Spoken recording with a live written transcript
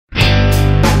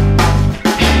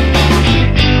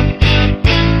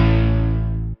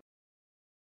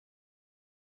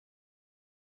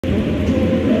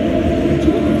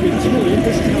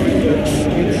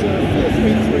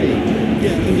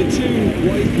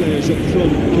wide players up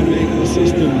front can make the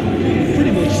system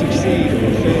pretty much succeed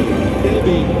or fail. They'll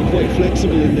be quite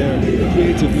flexible in their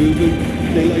creative movement.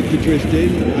 They like to drift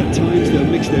in. At times they'll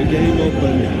mix their game up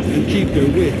and keep their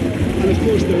width. And of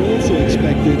course they're also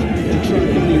expected to track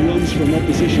any runs from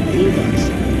opposition fullbacks.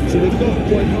 So they've got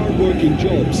quite hard-working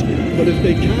jobs, but if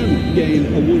they can gain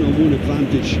a one-on-one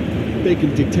advantage, they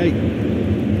can dictate.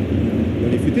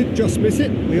 Well, if you did just miss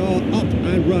it, we are up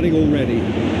and running already.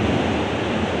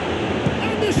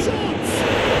 And the shots!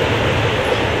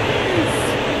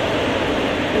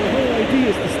 Well, the whole idea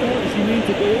is to start as you need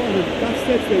to go on, and that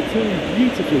sets their tone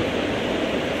beautifully.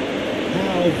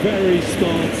 How very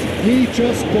smart. He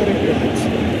just got it right.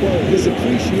 Well, his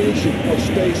appreciation of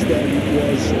space then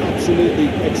was absolutely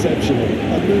exceptional.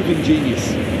 A moving genius.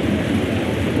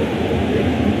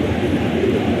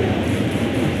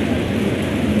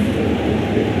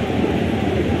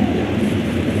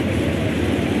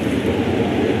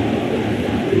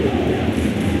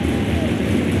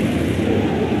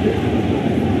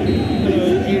 Hello,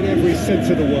 in every sense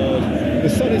of the word. The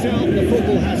sun is out and the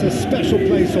football has a special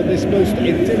place on this most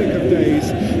idyllic of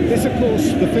days. This, of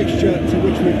course, the fixture to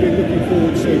which we've been looking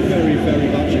forward so very, very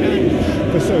much and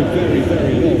for so very,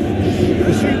 very long.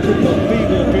 The scene could not be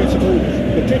more beautiful.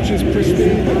 The pitch is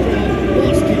pristine, the crowd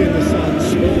basking in the sun,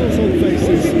 smiles on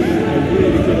faces, a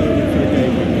really good omen for the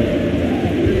game.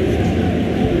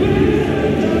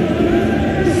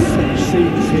 Such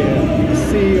scenes here, a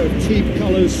sea of team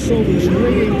colours, songs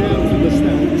ringing down from the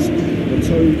stands. The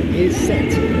tone is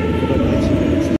set.